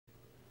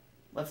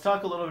let's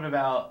talk a little bit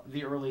about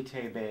the early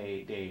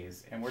Tebey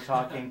days. And we're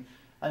talking,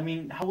 I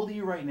mean, how old are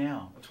you right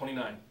now? I'm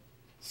 29.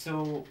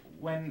 So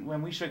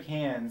when We Shook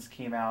Hands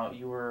came out,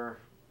 you were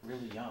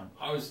really young.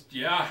 I was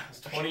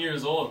 20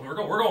 years old. We're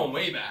going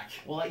way back.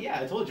 Well, yeah,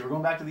 I told you, we're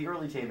going back to the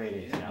early Tebey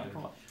days now.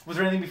 Come on. Was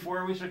there anything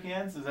before We Shook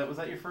Hands? Was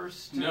that your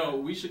first? No,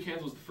 We Shook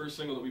Hands was the first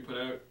single that we put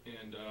out,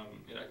 and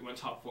it went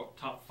top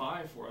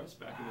 5 for us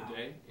back in the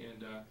day.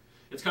 And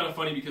it's kind of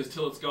funny because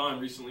Till It's Gone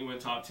recently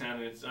went top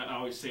 10, and I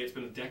always say it's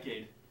been a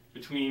decade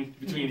between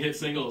hit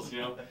singles.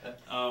 You know,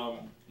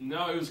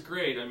 no, it was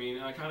great. I mean,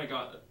 I kind of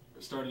got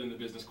started in the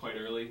business quite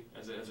early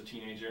as a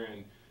teenager,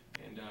 and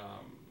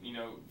you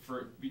know,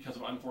 because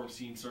of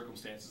unforeseen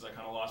circumstances, I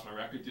kind of lost my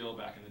record deal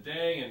back in the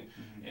day,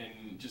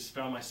 and just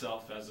found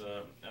myself as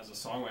a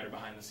songwriter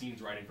behind the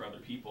scenes, writing for other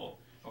people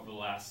over the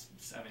last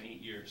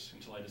 7-8 years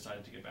until I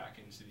decided to get back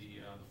into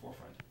the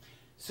forefront.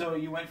 So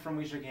you went from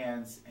We Shook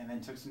Hands and then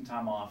took some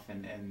time off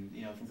and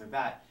you know, things like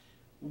that.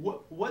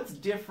 What's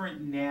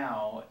different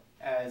now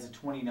as a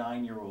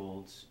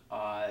 29-year-old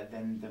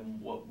than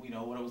what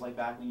what it was like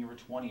back when you were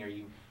 20? Are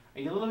you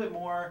a little bit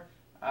more?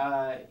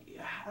 I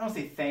don't want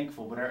to say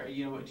thankful, but do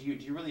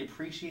you really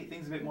appreciate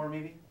things a bit more,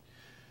 maybe?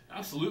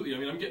 Absolutely. I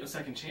mean, I'm getting a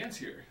second chance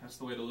here. That's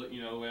the way to look.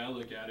 The way I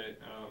look at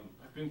it.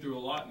 I've been through a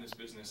lot in this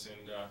business,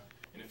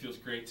 and it feels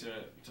great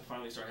to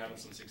finally start having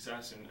some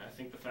success. And I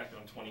think the fact that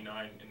I'm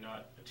 29 and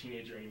not a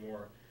teenager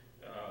anymore,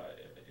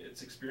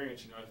 it's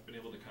experience. I've been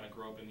able to kind of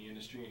grow up in the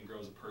industry and grow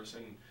as a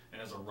person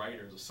and as a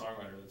writer, as a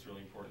songwriter. That's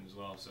really important as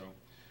well. So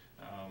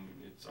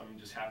I'm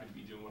just happy to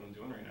be doing what I'm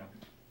doing right now.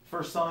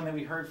 First song that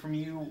we heard from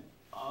you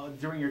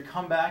during your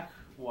comeback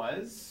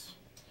was?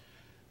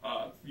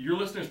 Your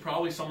listeners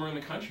probably Somewhere in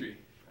the Country.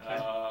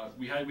 Okay.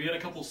 We had a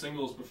couple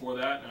singles before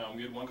that.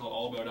 We had one called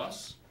All About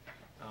Us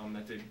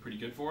that did pretty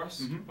good for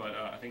us. But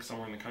I think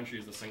Somewhere in the Country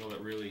is the single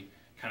that really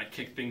kind of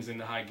kicked things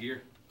into high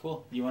gear.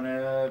 Cool. You want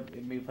to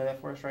maybe play that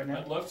for us right now?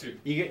 I'd love to.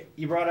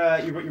 You brought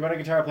a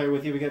guitar player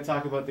with you. We got to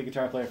talk about the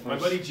guitar player first. My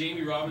buddy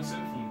Jamie Robinson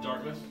from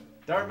Dartmouth.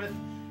 Dartmouth.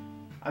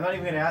 I'm not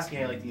even going to ask you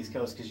how you like the East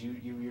Coast because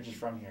you're just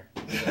from here.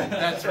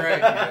 That's right.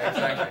 Yeah,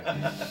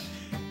 exactly.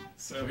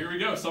 So here we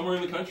go. Somewhere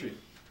in the Country.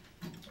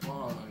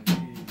 1, 2,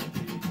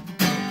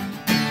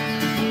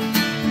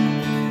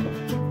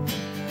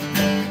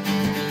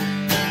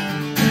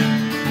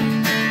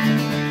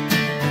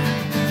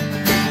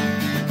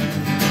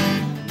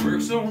 3.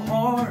 Work so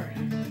hard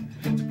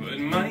to put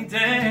money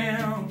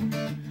down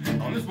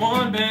on this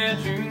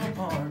 1-bedroom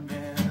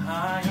apartment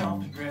high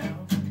off the ground.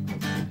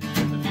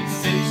 These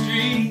city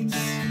streets,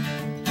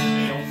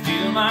 they don't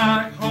feel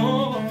like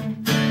home.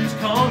 There's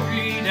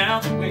concrete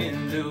out the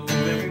window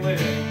everywhere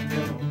you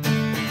go.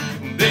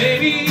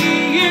 Baby,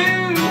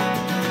 you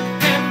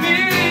and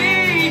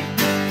me,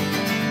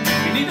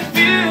 we need to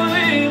feel a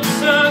little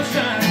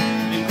sunshine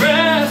and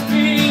grass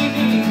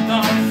beneath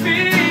our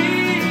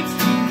feet.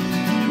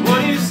 What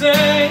do you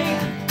say?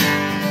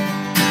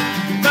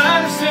 We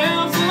find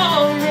ourselves a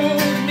long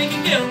road and make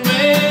it get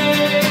away.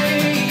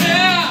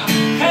 Yeah,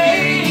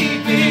 hey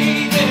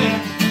baby,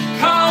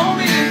 call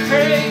me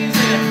crazy.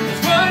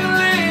 There's one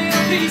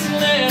little piece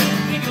left.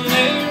 We can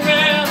lay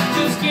around and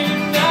just do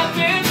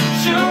nothing.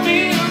 Show me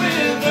a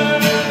river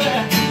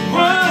that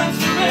runs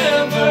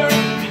forever.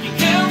 We can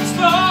count the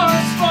stars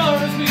as far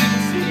as we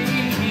can see.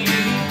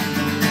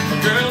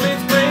 Girl,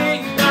 it's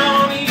waiting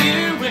on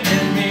you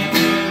and me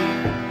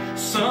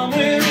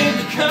somewhere in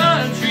the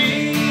country.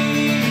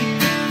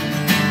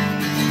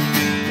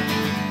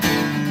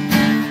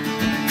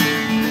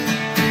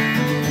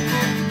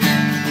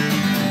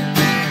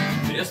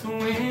 Just the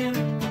wind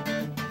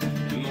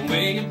and the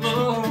way it blows.